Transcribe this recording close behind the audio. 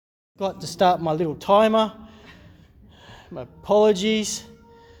forgot to start my little timer. My apologies.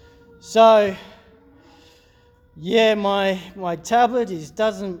 So, yeah, my tablet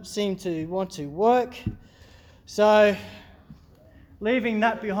doesn't seem to want to work. So, leaving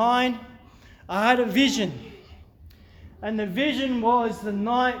that behind, I had a vision. And the vision was the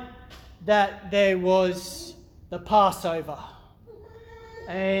night that there was the Passover.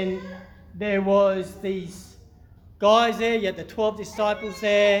 And there was these guys there, you had the 12 disciples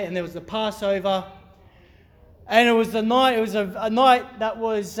there, and there was the Passover. And it was a night that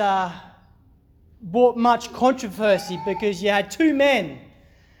was brought much controversy because you had two men.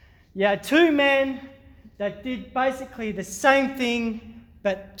 You had two men that did basically the same thing,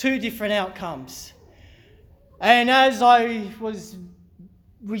 but two different outcomes. And as I was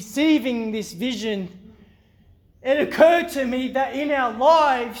receiving this vision, it occurred to me that in our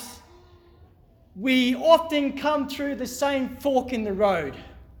lives, we often come through the same fork in the road.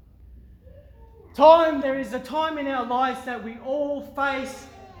 There is a time in our lives that we all face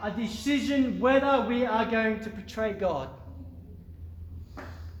a decision whether we are going to betray God.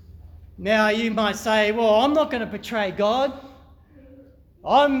 Now you might say, well, I'm not going to betray God.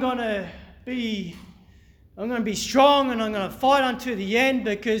 I'm going to be strong and I'm going to fight unto the end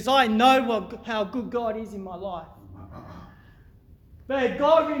because I know how good God is in my life. But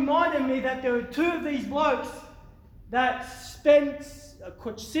God reminded me that there were two of these blokes that spent a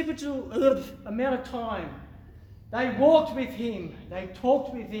considerable amount of time. They walked with him. They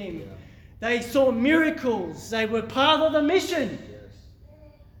talked with him. Yeah. They saw miracles. They were part of the mission. Yes.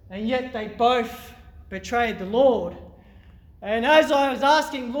 And yet they both betrayed the Lord. And as I was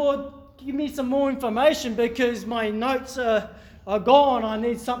asking, Lord, give me some more information because my notes are gone. I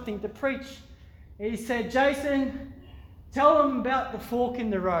need something to preach. He said, Jason, tell them about the fork in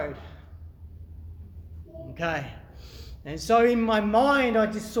the road. Okay. And so in my mind, I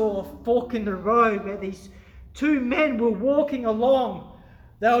just saw a fork in the road where these two men were walking along.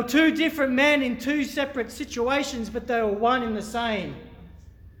 They were two different men in two separate situations, but they were one and the same.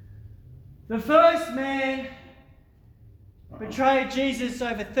 The first man betrayed Jesus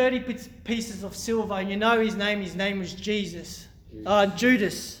over 30 pieces of silver. And you know his name was Judas.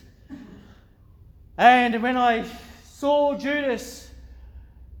 And when I saw Judas,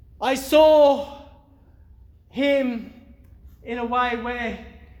 I saw him in a way where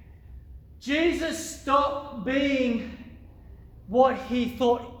Jesus stopped being what he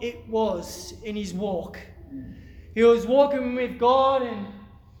thought it was in his walk. He was walking with God, and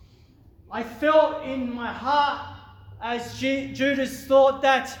I felt in my heart as Judas thought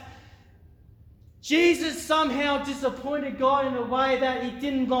that Jesus somehow disappointed God in a way that he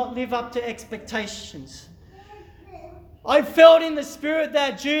did not live up to expectations. I felt in the spirit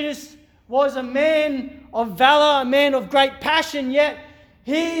that Judas was a man of valor, a man of great passion, yet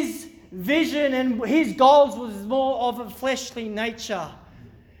his vision and his goals was more of a fleshly nature.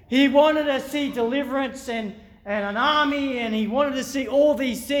 He wanted to see deliverance and an army, and he wanted to see all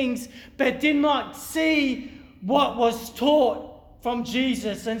these things, but did not see what was taught from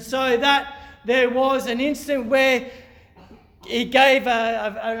Jesus. And so that there was an instant where he gave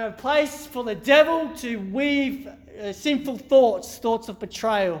a place for the devil to weave sinful thoughts of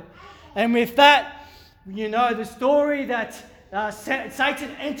betrayal. And with that, you know the story that Satan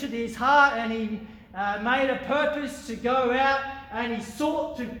entered his heart and he made a purpose to go out and he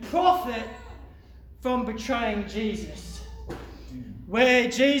sought to profit from betraying Jesus. Where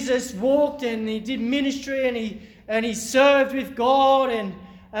Jesus walked and he did ministry and he served with God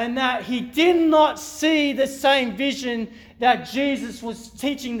and that he did not see the same vision that Jesus was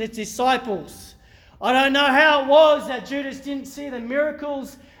teaching the disciples. I don't know how it was that Judas didn't see the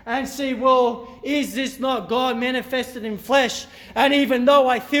miracles and see, well, is this not God manifested in flesh? And even though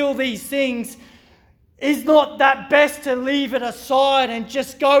I feel these things, is not that best to leave it aside and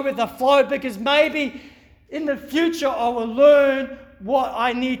just go with the flow? Because maybe in the future I will learn what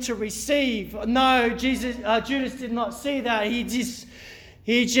I need to receive. No, Judas did not see that.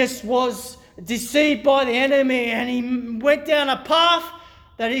 He just was deceived by the enemy, and he went down a path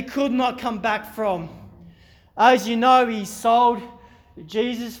that he could not come back from. As you know, he sold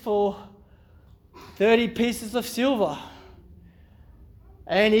Jesus for 30 pieces of silver.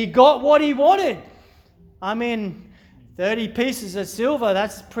 And he got what he wanted. I mean, 30 pieces of silver,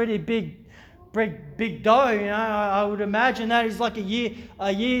 that's pretty big dough. You know, I would imagine that is like a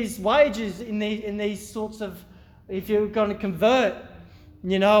year's wages in these sorts of, if you're going to convert.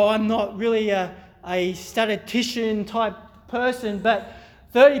 You know, I'm not really a statistician type person, but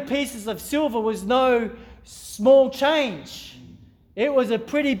 30 pieces of silver was no small change. It was a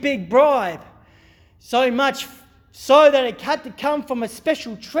pretty big bribe. So much so that it had to come from a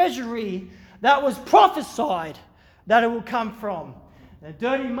special treasury that was prophesied that it will come from. The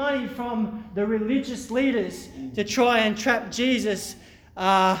dirty money from the religious leaders to try and trap Jesus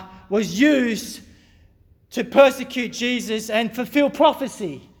was used to persecute Jesus and fulfill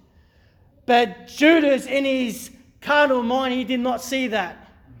prophecy. But Judas, in his carnal mind, he did not see that.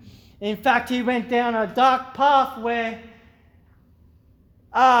 In fact, he went down a dark path where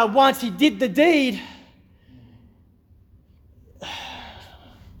once he did the deed,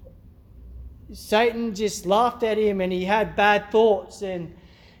 Satan just laughed at him, and he had bad thoughts, and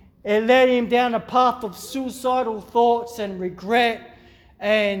it led him down a path of suicidal thoughts and regret,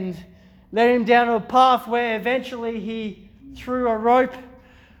 and led him down a path where eventually he threw a rope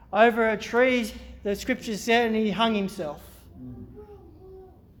over a tree, the scripture said, and he hung himself.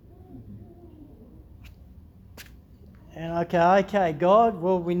 And okay, God,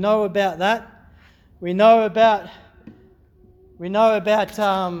 well, we know about that. We know about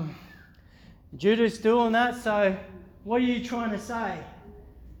Judas doing that, so what are you trying to say?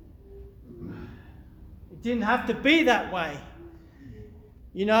 It didn't have to be that way.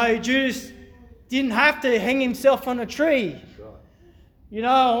 You know, Judas didn't have to hang himself on a tree. You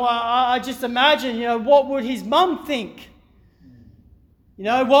know, I just imagine, you know, what would his mum think? You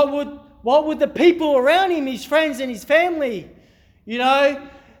know, what would the people around him, his friends and his family, you know,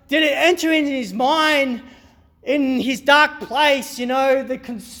 did it enter into his mind in his dark place, you know, the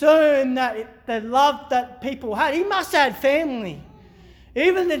concern the love that people had? He must have had family.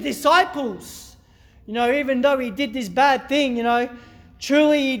 Even the disciples, you know, even though he did this bad thing, you know,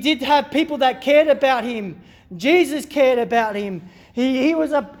 truly he did have people that cared about him. Jesus cared about him. He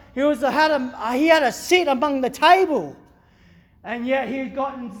had a seat among the table. And yet he had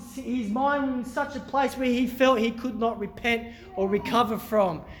gotten his mind in such a place where he felt he could not repent or recover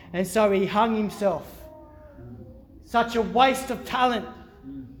from. And so he hung himself. Such a waste of talent.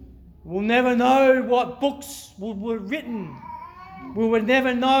 We'll never know what books were written. We would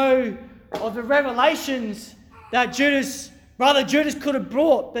never know of the revelations that Brother Judas could have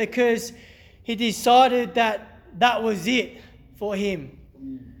brought, because he decided that was it for him.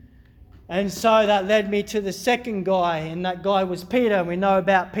 And so that led me to the second guy, and that guy was Peter, and we know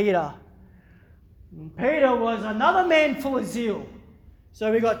about Peter. And Peter was another man full of zeal.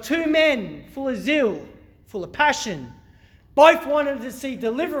 So we got two men full of zeal, full of passion. Both wanted to see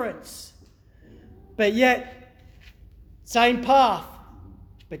deliverance, but yet same path,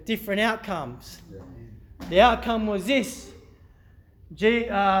 but different outcomes. Yeah. The outcome was this.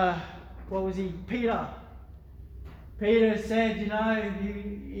 Peter said, you know,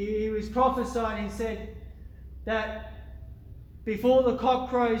 he was prophesied. He said that before the cock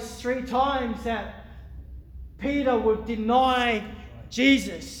crows 3 times that Peter would deny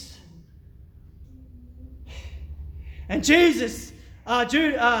Jesus. And Peter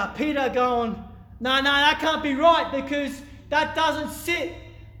going, no, that can't be right, because that doesn't sit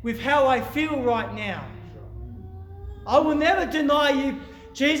with how I feel right now. I will never deny you,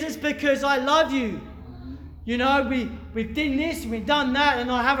 Jesus, because I love you. You know, we've done this, we've done that,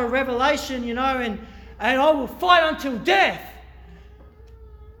 and I have a revelation, you know, and I will fight until death.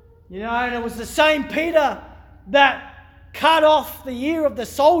 You know, and it was the same Peter that cut off the ear of the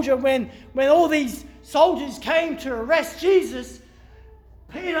soldier when all these soldiers came to arrest Jesus.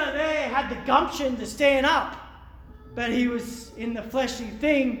 Peter there had the gumption to stand up, but he was in the fleshly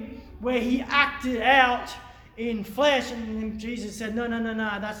thing where he acted out in flesh, and Jesus said, no,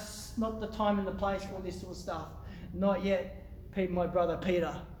 that's not the time and the place for this sort of stuff. Not yet, my brother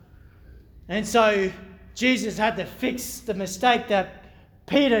Peter. And so Jesus had to fix the mistake that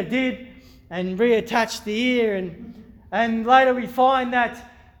Peter did and reattach the ear, and later we find that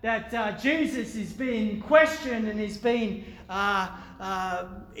Jesus is being questioned and is being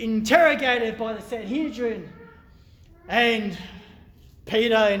interrogated by the Sanhedrin, and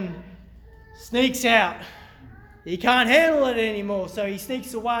Peter sneaks out. He can't handle it anymore, so he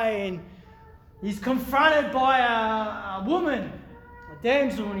sneaks away, and he's confronted by a woman, a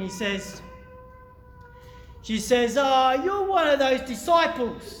damsel, and she says, oh, you're one of those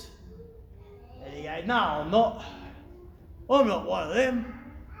disciples. And he goes, no, I'm not. I'm not one of them.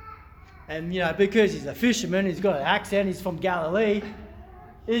 And, you know, because he's a fisherman, he's got an accent, he's from Galilee.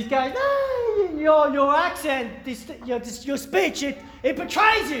 He goes, no, your accent, your speech, it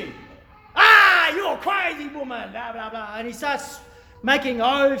betrays you. You're a crazy woman, blah, blah, blah. And he starts making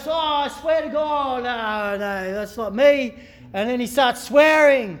oaths. Oh, I swear to God, no, that's not me. And then he starts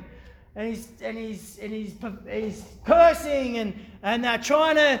swearing, and he's cursing, and they're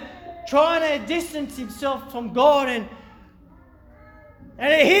trying to distance himself from God. And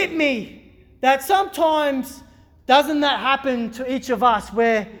it hit me that sometimes Doesn't that happen to each of us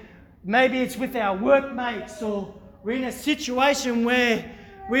where maybe it's with our workmates or we're in a situation where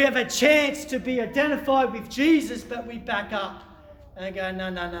we have a chance to be identified with Jesus, but we back up and go, no.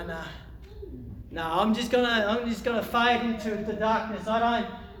 No, I'm just gonna fade into the darkness. I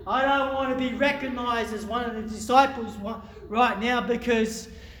don't want to be recognized as one of the disciples right now because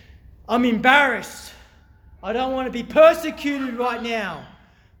I'm embarrassed. I don't want to be persecuted right now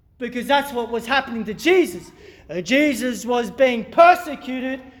because that's what was happening to Jesus. Jesus was being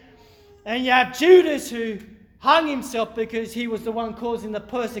persecuted, and you have Judas who hung himself because he was the one causing the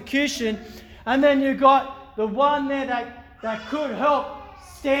persecution, and then you got the one there that could help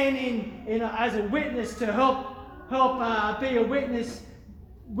stand in as a witness to help be a witness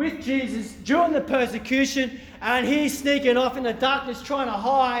with Jesus during the persecution, and he's sneaking off in the darkness trying to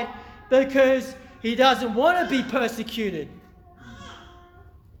hide because he doesn't want to be persecuted.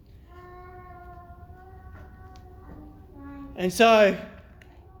 And so,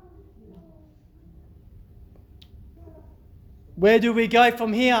 where do we go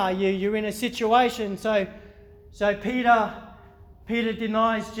from here? You're in a situation. So Peter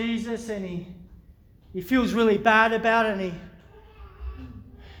denies Jesus, and he feels really bad about it, and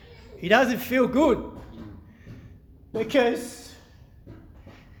he doesn't feel good because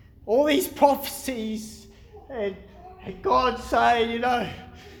all these prophecies and God saying,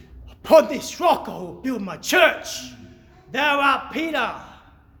 upon this rock I will build my church. Thou art Peter.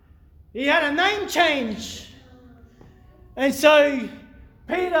 He had a name change. And so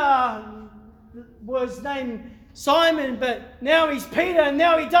Peter was named Simon, but now he's Peter, and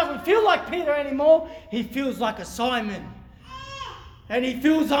now he doesn't feel like Peter anymore. He feels like a Simon. And he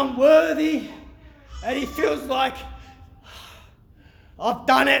feels unworthy. And he feels like, I've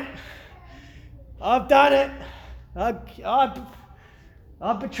done it. I've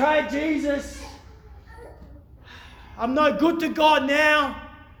betrayed Jesus. I'm no good to God now.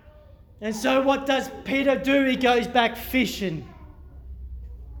 And so what does Peter do? He goes back fishing.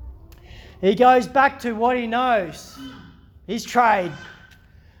 He goes back to what he knows, his trade.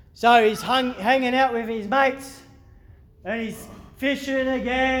 So he's hanging out with his mates, and he's fishing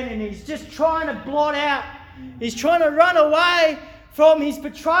again, and he's just trying to blot out. He's trying to run away from his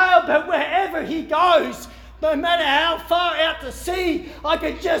betrayal, but wherever he goes, no matter how far out to sea, I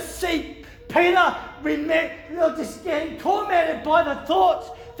could just see Peter just getting tormented by the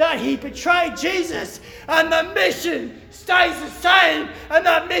thoughts that he betrayed Jesus, and the mission stays the same, and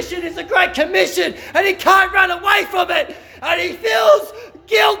that mission is a great commission, and he can't run away from it, and he feels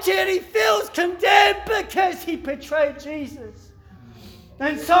guilty and he feels condemned because he betrayed Jesus.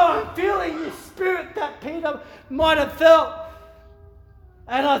 And so I'm feeling the spirit that Peter might have felt,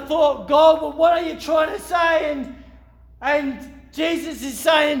 and I thought, God, well, what are you trying to say? And Jesus is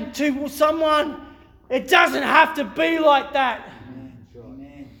saying to someone, it doesn't have to be like that.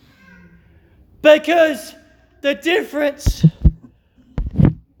 Amen. Because the difference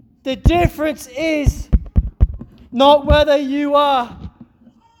is not whether you are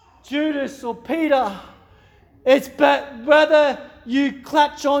Judas or Peter. It's but whether you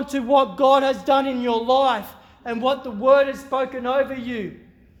clutch on to what God has done in your life and what the Word has spoken over you.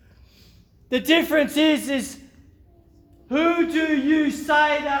 The difference is who do you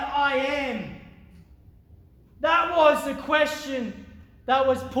say that I am? That was the question that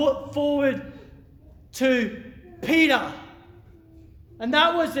was put forward to Peter. And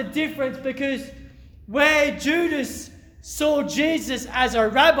that was the difference, because where Judas saw Jesus as a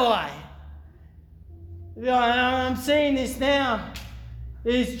rabbi, I'm seeing this now,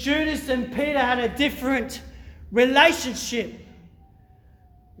 is Judas and Peter had a different relationship.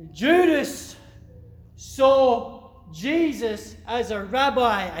 Judas saw Jesus as a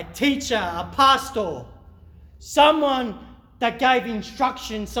rabbi, a teacher, a pastor, someone that gave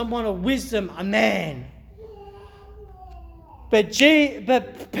instruction, someone of wisdom, a man. But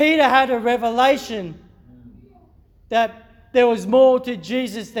Peter had a revelation that there was more to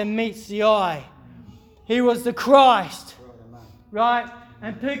Jesus than meets the eye. He was the Christ, right?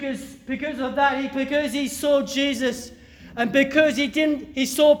 And because of that, because he saw Jesus, and because he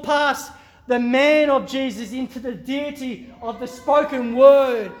saw past the man of Jesus into the deity of the spoken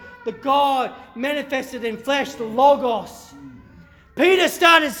word, the God manifested in flesh, the Logos. Peter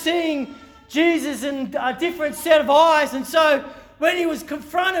started seeing Jesus in a different set of eyes, and so when he was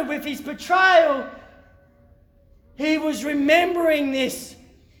confronted with his betrayal, he was remembering this.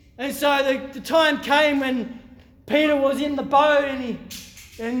 And so the time came when Peter was in the boat,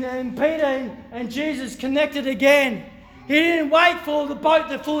 and Peter and Jesus connected again. He didn't wait for the boat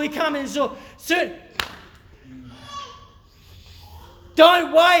to fully come in. So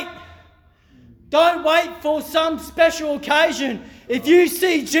don't wait Don't wait for some special occasion. If you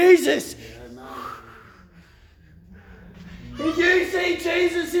see Jesus, if you see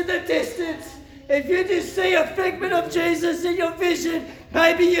Jesus in the distance, if you just see a figment of Jesus in your vision,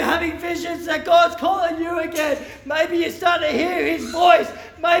 maybe you're having visions that God's calling you again. Maybe you're starting to hear His voice.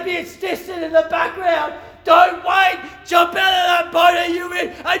 Maybe it's distant in the background. Don't wait. Jump out of that boat that you're in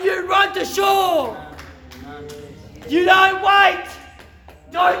and you run to shore. You don't wait.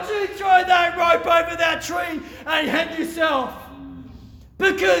 Don't you throw that rope over that tree and hang yourself.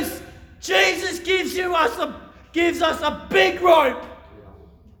 Because Jesus gives us a big rope.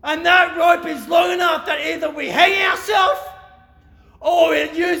 And that rope is long enough that either we hang ourselves or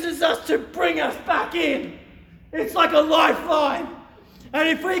it uses us to bring us back in. It's like a lifeline. And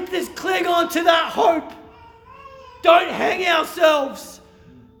if we just cling on to that hope, don't hang ourselves.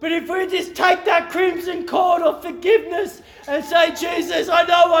 But if we just take that crimson cord of forgiveness and say, Jesus, I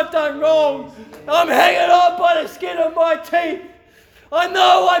know I've done wrong. I'm hanging on by the skin of my teeth. I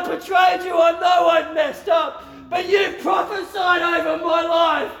know I betrayed you. I know I've messed up. But you prophesied over my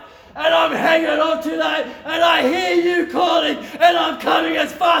life. And I'm hanging on to that. And I hear you calling. And I'm coming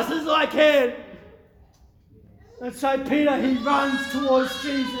as fast as I can. And so Peter, he runs towards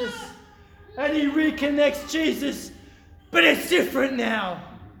Jesus. And he reconnects Jesus. But it's different now.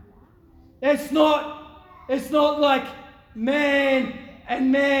 It's not like man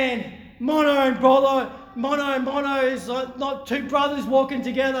and man. Mono and brother. Mono and mono is like not two brothers walking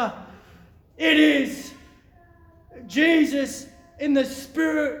together. It is Jesus in the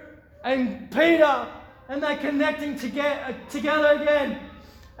Spirit and Peter, and they're connecting together again.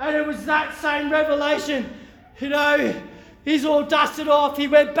 And it was that same revelation. You know, he's all dusted off. He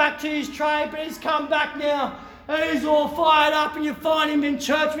went back to his trade, but he's come back now. And he's all fired up, and you find him in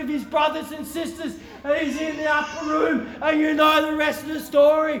church with his brothers and sisters. And he's in the upper room, and you know the rest of the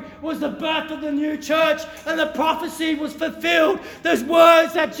story was the birth of the new church, and the prophecy was fulfilled. Those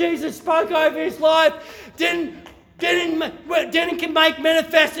words that Jesus spoke over his life didn't make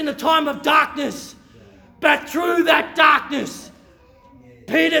manifest in a time of darkness. But through that darkness,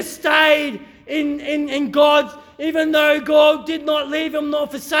 Peter stayed in God's, even though God did not leave him nor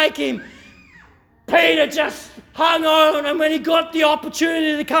forsake him. Peter just hung on, and when he got the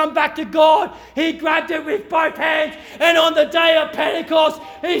opportunity to come back to God, he grabbed it with both hands, and on the day of Pentecost,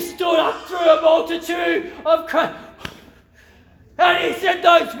 he stood up through a multitude of and he said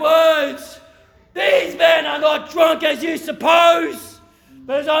those words, "These men are not drunk as you suppose,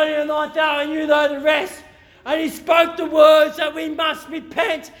 but there's only a 9,000, you know the rest." And he spoke the words that we must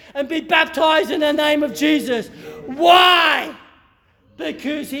repent and be baptized in the name of Jesus. Why?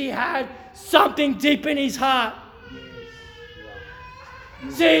 Because he had something deep in his heart.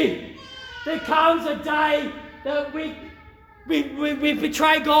 See, there comes a day that we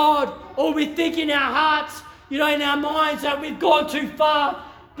betray God, or we think in our hearts, in our minds, that we've gone too far.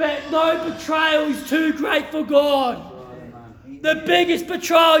 But no betrayal is too great for God. The biggest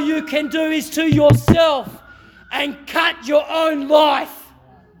betrayal you can do is to yourself and cut your own life.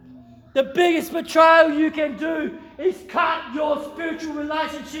 The biggest betrayal you can do is cut your spiritual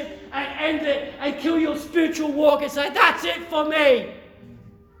relationship and end it and kill your spiritual walk and say, that's it for me.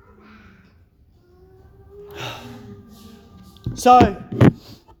 So,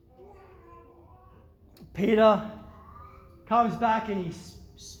 Peter comes back and he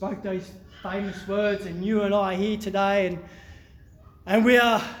spoke those famous words, and you and I are here today, and we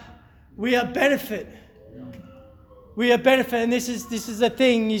are benefit. We are benefit, and this is the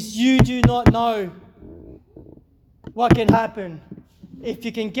thing, is you do not know what can happen if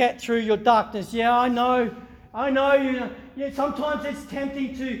you can get through your darkness. Yeah, I know, sometimes it's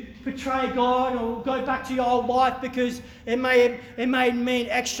tempting to betray God or go back to your old life because it may mean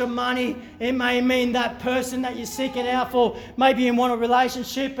extra money. It may mean that person that you're seeking out for. Maybe you want a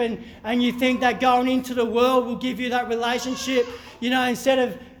relationship and you think that going into the world will give you that relationship, instead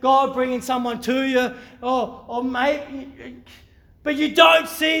of God bringing someone to you, but you don't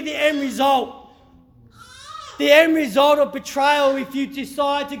see the end result. The end result of betrayal, if you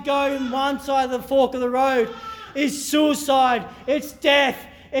decide to go in one side of the fork of the road, is suicide, it's death,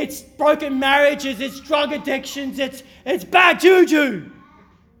 it's broken marriages, it's drug addictions, it's bad juju.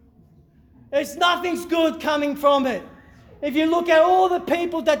 Nothing's good coming from it. If you look at all the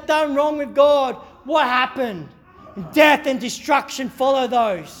people that done wrong with God, what happened? Death and destruction follow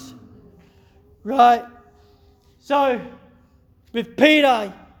those. Right? So, with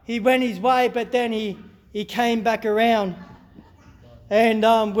Peter, he went his way, but then he came back around. And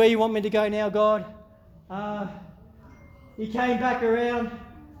where you want me to go now, God? He came back around,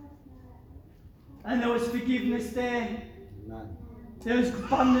 and there was forgiveness there. There was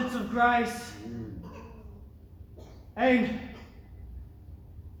abundance of grace. And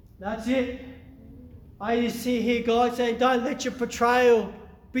that's it. I just see here God saying, don't let your betrayal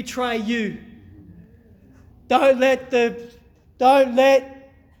betray you. Don't let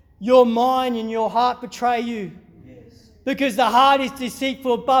your mind and your heart betray you. Because the heart is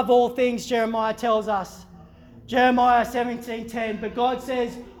deceitful above all things, Jeremiah tells us. Jeremiah 17:10. But God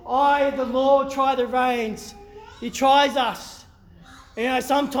says, I, the Lord, try the reins. He tries us. You know,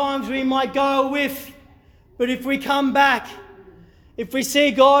 sometimes we might go a whiff, but if we come back, if we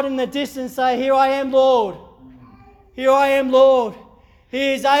see God in the distance, say, here I am, Lord. Here I am, Lord.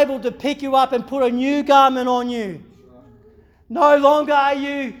 He is able to pick you up and put a new garment on you. No longer are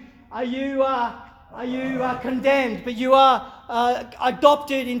you condemned, but you are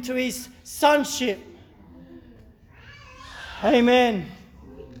adopted into His sonship. Amen.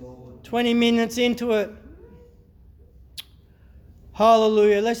 20 minutes into it.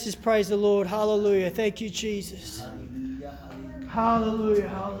 Hallelujah. Let's just praise the Lord. Hallelujah. Thank you, Jesus. Hallelujah.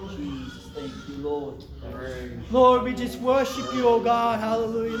 Hallelujah. Jesus, thank you, Lord. Lord, we just worship you, oh God.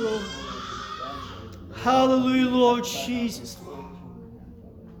 Hallelujah, Lord. Hallelujah, Lord Jesus.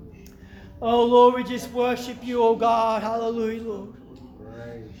 Oh Lord, we just worship you, oh God. Hallelujah, Lord.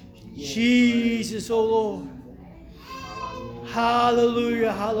 Jesus, oh Lord.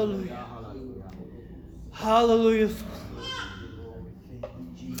 Hallelujah, hallelujah. Hallelujah.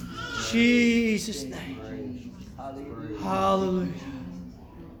 Jesus' name. Hallelujah.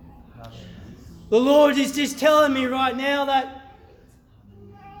 The Lord is just telling me right now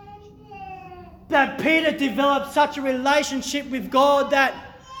that Peter developed such a relationship with God that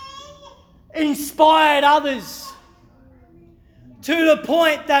inspired others to the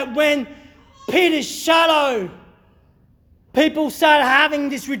point that when Peter's shadow, people started having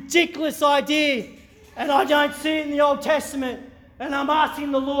this ridiculous idea, and I don't see it in the Old Testament, and I'm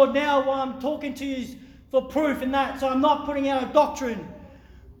asking the Lord now while I'm talking to you for proof in that, so I'm not putting out a doctrine.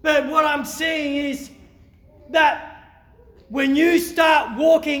 But what I'm seeing is that when you start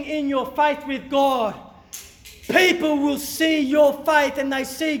walking in your faith with God, people will see your faith and they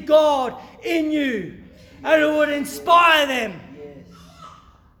see God in you. And it would inspire them.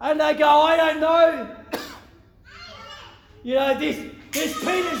 And they go, I don't know. You know, this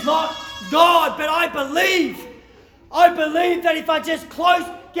Peter's not God, but I believe that if I just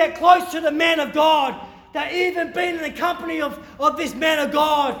get close to the man of God, that even being in the company of this man of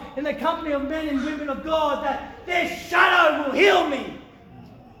God, in the company of men and women of God, that their shadow will heal me.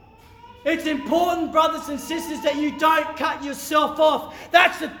 It's important, brothers and sisters, that you don't cut yourself off.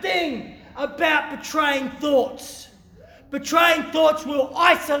 That's the thing about betraying thoughts. Betraying thoughts will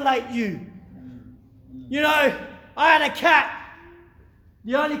isolate you. You know, I had a cat.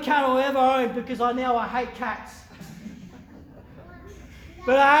 The only cat I ever owned, because I hate cats.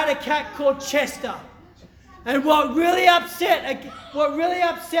 But I had a cat called Chester. And what really upsets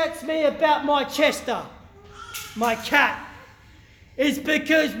me about my Chester, my cat, is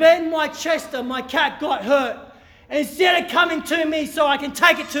because when my cat got hurt, instead of coming to me so I can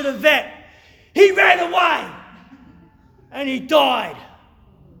take it to the vet, he ran away and he died.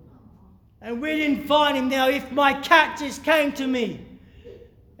 And we didn't find him. Now, if my cat just came to me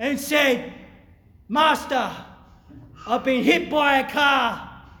and said, Master, I've been hit by a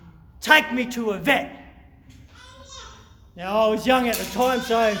car, take me to a vet. Now, I was young at the time,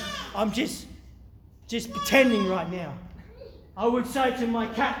 so I'm just pretending right now. I would say to my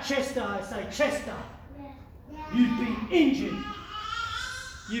cat Chester, I say, Chester, you've been injured,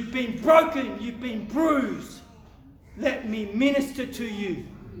 you've been broken, you've been bruised. Let me minister to you.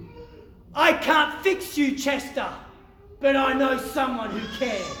 I can't fix you, Chester, but I know someone who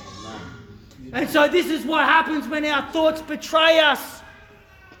can. And so this is what happens when our thoughts betray us.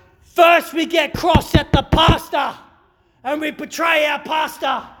 First we get cross at the pastor, and we betray our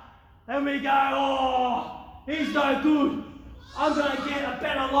pastor, and we go, oh, he's no good. I'm going to get a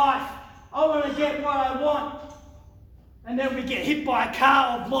better life. I want to get what I want. And then we get hit by a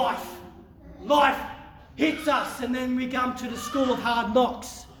car of life. Life hits us, and then we come to the school of hard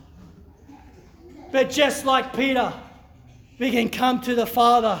knocks. But just like Peter, we can come to the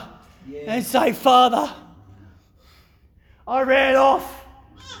Father and say, Father, I ran off.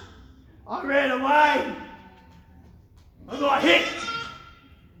 I ran away. I got hit.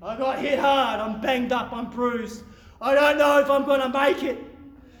 I got hit hard. I'm banged up. I'm bruised. I don't know if I'm going to make it.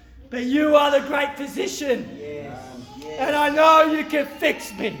 But you are the great physician. And I know you can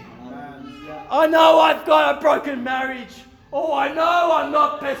fix me. I know I've got a broken marriage. Oh, I know I'm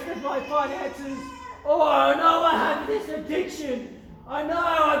not best with my finances. Oh, I know I have this addiction. I know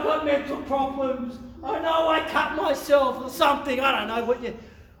I've got mental problems. I know I cut myself or something. I don't know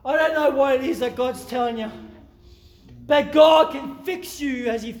what it is that God's telling you. But God can fix you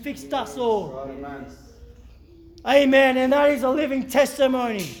as He fixed us all. Amen. And that is a living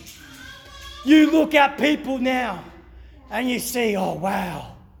testimony. You look at people now and you see, oh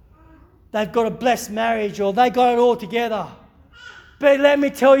wow, they've got a blessed marriage or they got it all together. But let me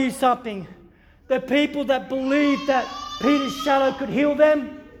tell you something. The people that believed that Peter's shadow could heal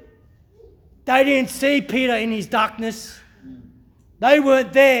them, they didn't see Peter in his darkness. They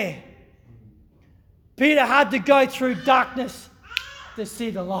weren't there. Peter had to go through darkness to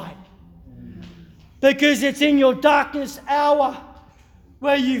see the light. Because it's in your darkness hour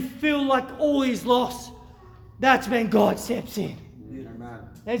where you feel like all is lost. That's when God steps in.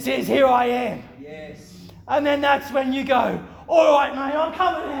 And says, here I am. Yes. And then that's when you go, all right, mate, I'm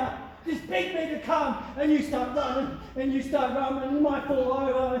coming out. Just pick me to come. And you start running, and you might fall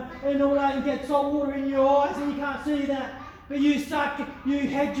over, and all that, and get salt water in your eyes, and you can't see that. But you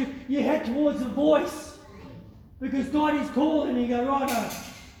head towards the voice. Because God is calling, and you go, righto.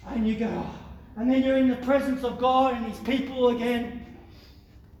 And you go, and then you're in the presence of God and His people again.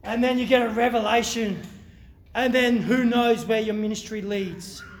 And then you get a revelation. And then who knows where your ministry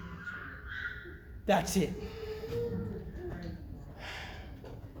leads. That's it.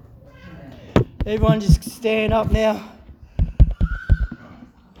 Everyone just stand up now.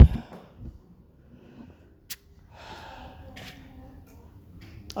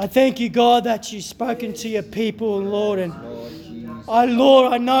 I thank you, God, that you've spoken to your people, Lord. And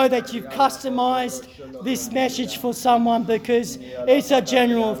Lord, I know that you've customized this message for someone because it's a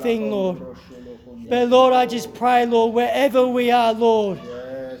general thing, Lord. But Lord, I just pray, Lord, wherever we are, Lord,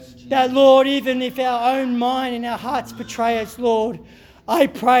 that, Lord, even if our own mind and our hearts betray us, Lord, I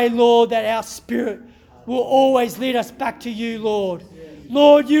pray, Lord, that our spirit will always lead us back to you, Lord.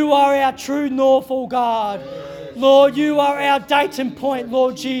 Lord, you are our true north, oh God. Lord, you are our dating point,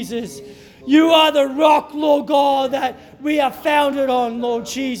 Lord Jesus. You are the rock, Lord God, that we are founded on, Lord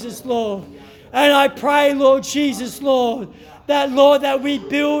Jesus, Lord. And I pray, Lord Jesus, Lord, that we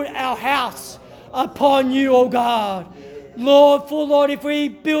build our house upon you, oh God. Lord, if we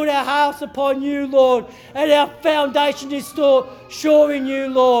build our house upon you, Lord, and our foundation is still sure in you,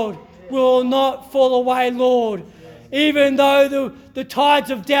 Lord, we will not fall away, Lord. Even though the tides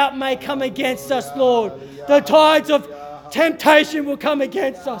of doubt may come against us, Lord, the tides of temptation will come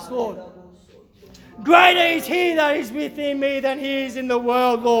against us, Lord. Greater is He that is within me than he is in the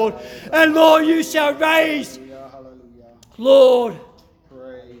world, Lord. And Lord, you shall raise, Lord,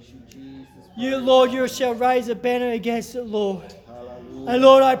 you shall raise a banner against it, Lord. And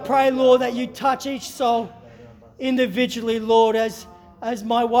Lord, I pray, Lord, that you touch each soul individually, Lord, as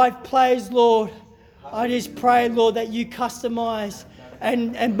my wife plays, Lord. I just pray, Lord, that you customize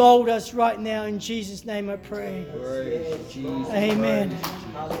and mold us right now. In Jesus' name I pray. Amen.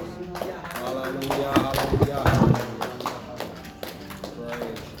 Hallelujah, hallelujah.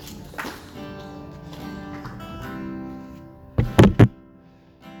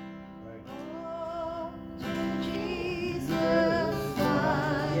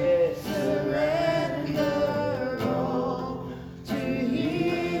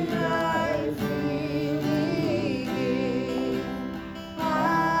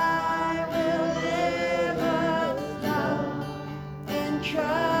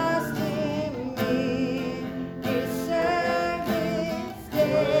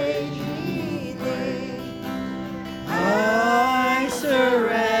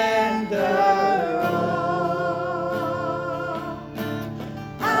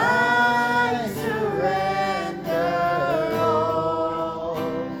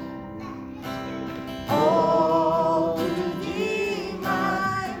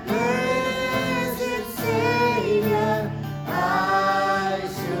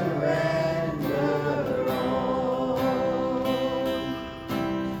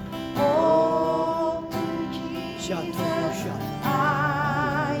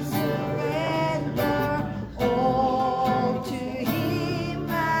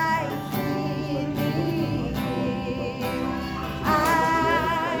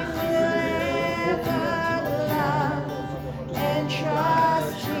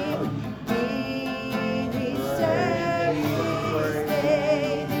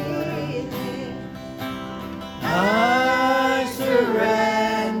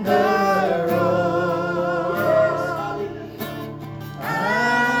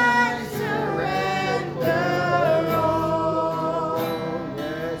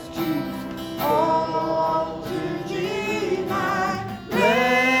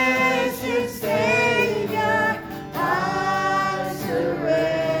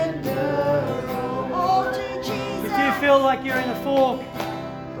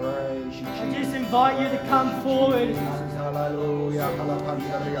 invite you to come forward. Hallelujah.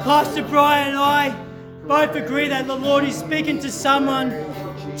 Pastor Brian and I both agree that the Lord is speaking to someone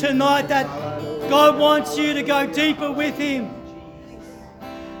tonight, that God wants you to go deeper with Him.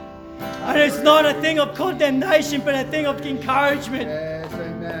 And it's not a thing of condemnation, but a thing of encouragement. Yes,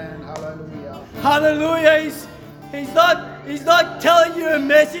 amen. Hallelujah. Hallelujah. He's not telling you a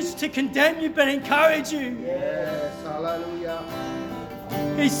message to condemn you, but encourage you. Yes, hallelujah.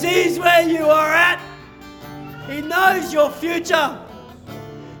 He sees where you are at. He knows your future.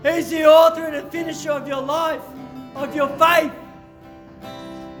 He's the author and the finisher of your life, of your faith.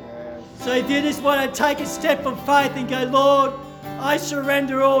 So if you just want to take a step of faith and go, Lord, I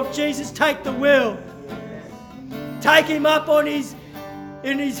surrender all. Jesus, take the wheel. Take Him up in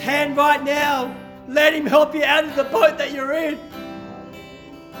His hand right now. Let Him help you out of the boat that you're in.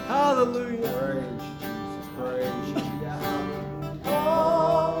 Hallelujah. Praise you, Jesus. Praise you.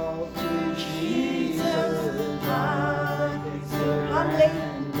 Oh, to Jesus, I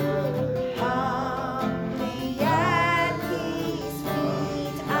surrender. Humbly at His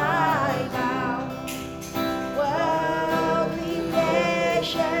feet I bow. Worldly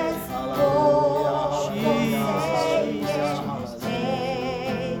pleasures forsaken.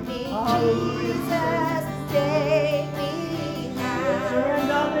 Take me, Jesus, take me now.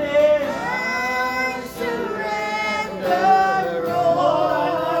 Surrender me. I surrender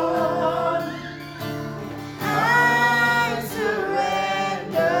all. I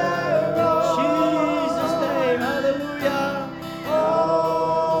surrender all. Jesus' name. Hallelujah.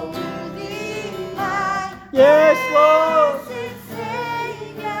 All to Thee, my Yes, Lord. blessed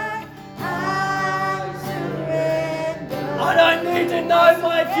Savior, I surrender. I don't need to know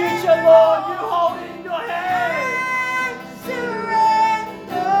my future, Lord. You hold it in your hand. I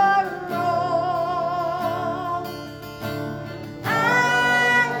surrender all. I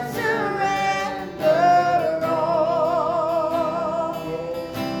surrender all.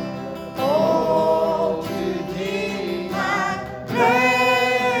 All to Thee, my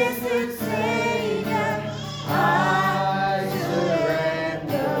blessed Savior, I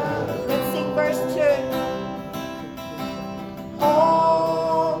surrender. Let's sing verse 2.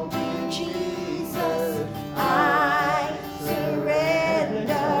 All to Jesus I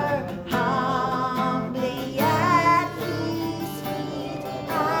surrender. Humbly at His feet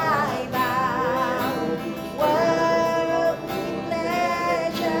I bow. Worldly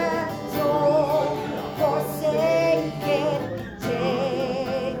pleasures all forsaken.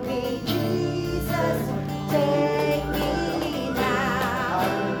 Take me, Jesus, take me now.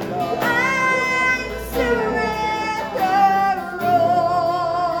 I surrender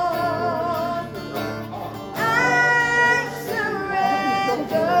all. I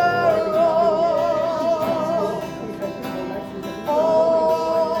surrender all.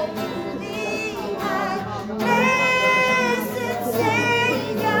 All to Thee, my blessed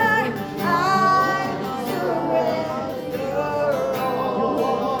Savior, I surrender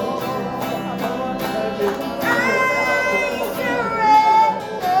all. I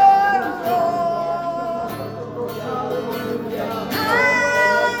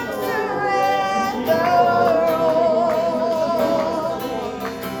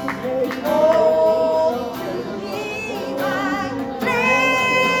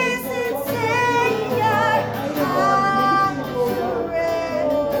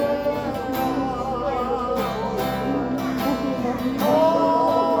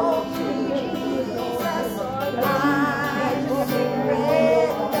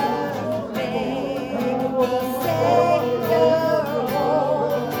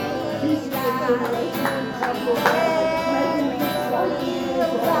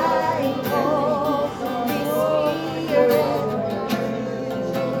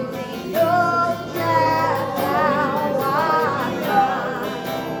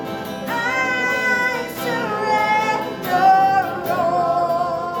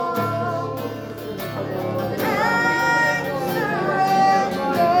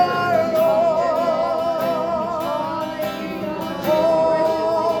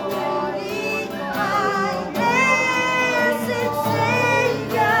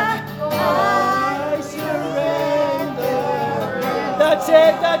That's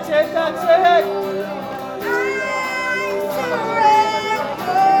it, that's it, that's it.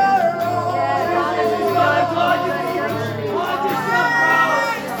 My God, you find yourself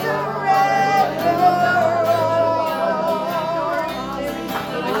proud.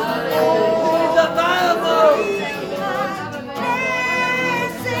 He's available.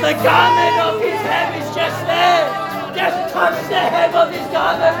 The garment of His hem is just there. Just touch the hem of His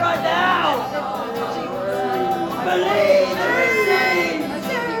garment right now. Believe and receive.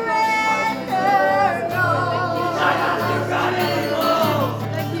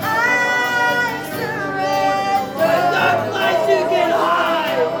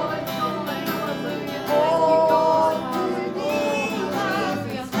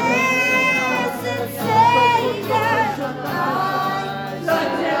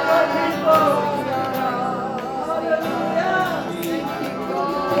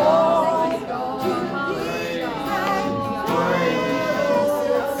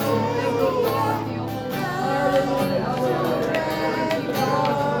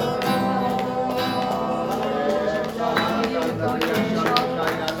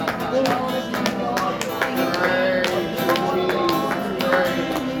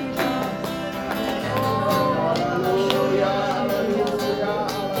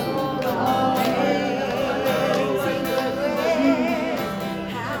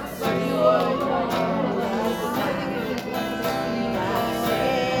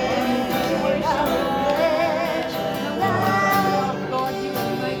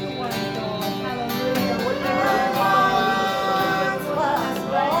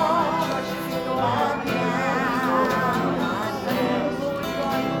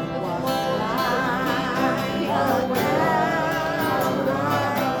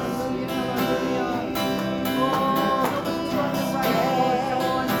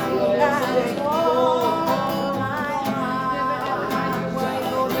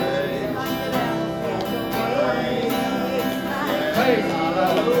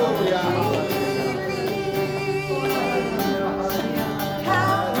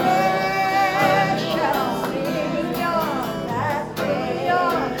 How precious in your that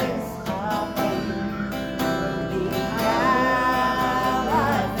beyond is the hour I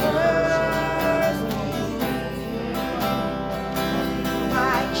first knew.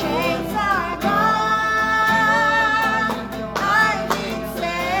 My chains are gone, I've been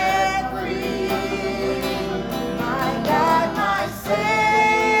set free. My God, my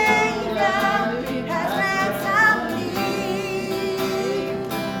Savior, has ransomed me.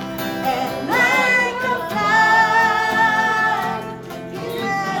 And like a flood, His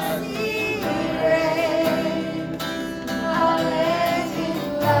mercy reigns.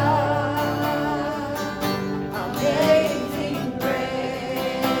 Amazing love, amazing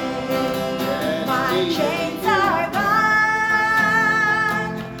grace. My chains are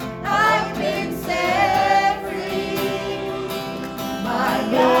gone, I've been set free. My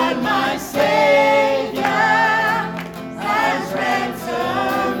God, my Savior, has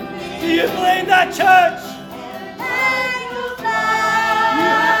ransomed me. Do you believe that, church? Like a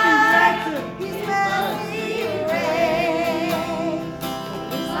flood, His mercy reigns.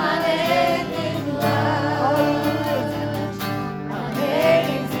 Unending love,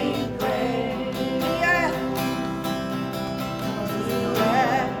 amazing grace. The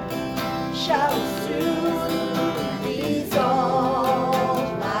earth shall soon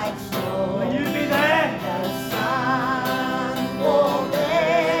dissolve like snow. Will you be there? The sun will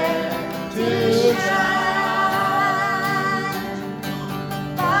there to shine,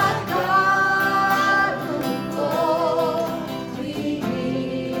 but God who calls me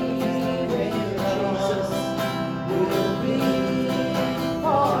with Jesus will be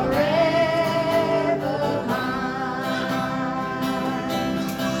forever mine.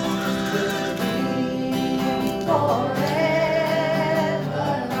 Will be forever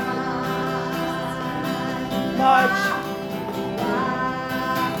mine. Much.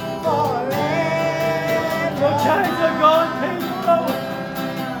 Your chains are gone, people.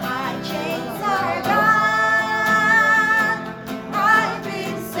 My chains are gone. I've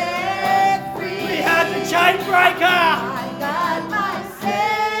been set free. We have the chain breaker. My God, my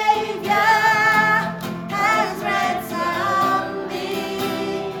Savior, has ransomed me.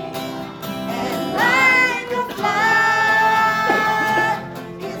 And like a flood,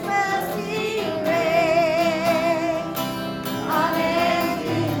 His mercy reigns.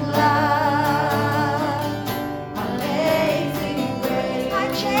 Unending love, amazing grace. My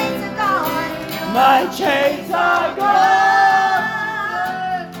chains are gone. My chains are gone.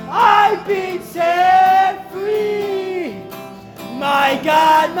 I've been set free. My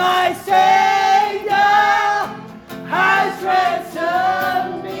God, my Savior, has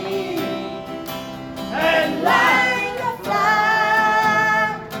ransomed me. And Like a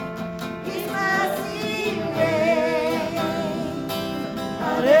flood, His mercy reigns.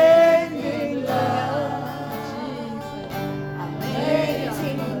 Unending love,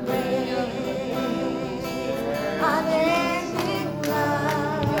 amazing grace. Unending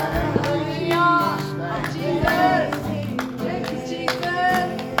love, amazing grace.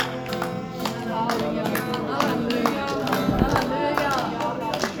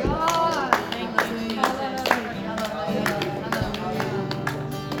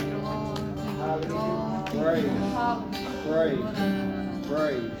 Praise.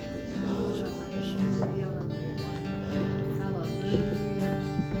 Praise.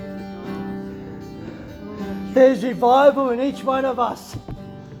 there's revival in each one of us.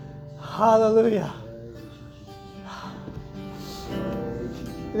 Hallelujah.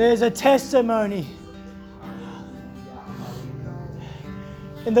 There's a testimony.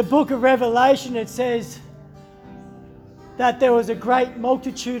 In the book of Revelation, it says that there was a great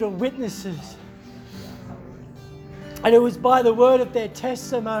multitude of witnesses. And it was by the word of their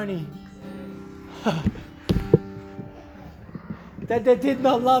testimony that they did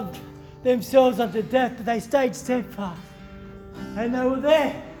not love themselves unto death, that they stayed steadfast. And they were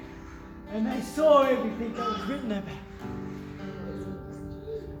there. And they saw everything that was written about.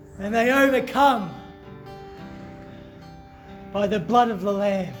 And they overcome by the blood of the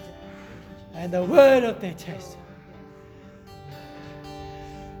Lamb and the word of their testimony.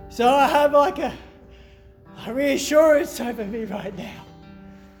 So I have like a reassurance over me right now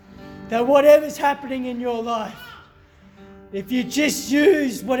that whatever's happening in your life, if you just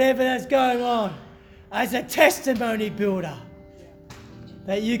use whatever that's going on as a testimony builder,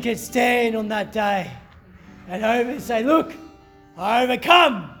 that you can stand on that day and say, look, I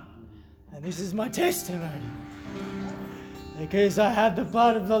overcome. And this is my testimony. Because I have the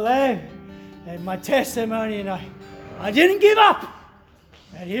blood of the Lamb and my testimony, and I didn't give up.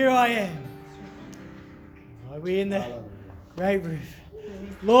 And here I am. Are we in the great roof?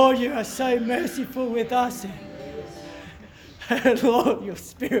 Lord, you are so merciful with us. And Lord, your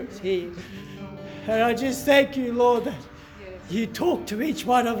Spirit's here. And I just thank you, Lord, that you talk to each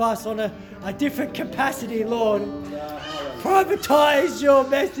one of us on a different capacity, Lord. Privatize your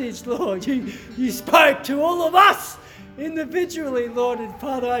message, Lord. You spoke to all of us individually, Lord. And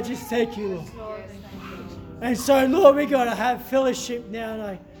Father, I just thank you, Lord. And so, Lord, we're going to have fellowship now.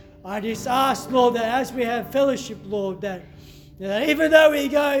 And I just ask, Lord, that as we have fellowship, Lord, that even though we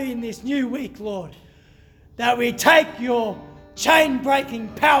go in this new week, Lord, that we take your chain-breaking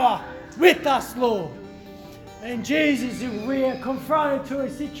power with us, Lord. And Jesus, if we are confronted to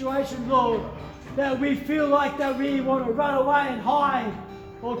a situation, Lord, that we feel like that we want to run away and hide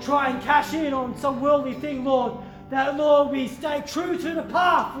or try and cash in on some worldly thing, Lord, that, Lord, we stay true to the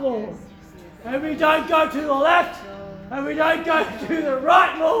path, Lord. And we don't go to the left and we don't go to the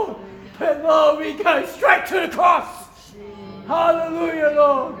right, Lord, but, Lord, we go straight to the cross. Hallelujah,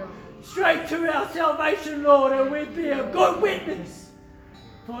 Lord. Straight to our salvation, Lord, and we be a good witness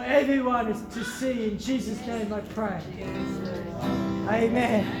for everyone to see. In Jesus' name I pray.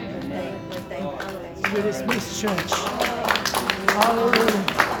 Amen. We're dismissed, church.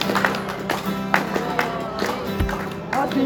 Hallelujah.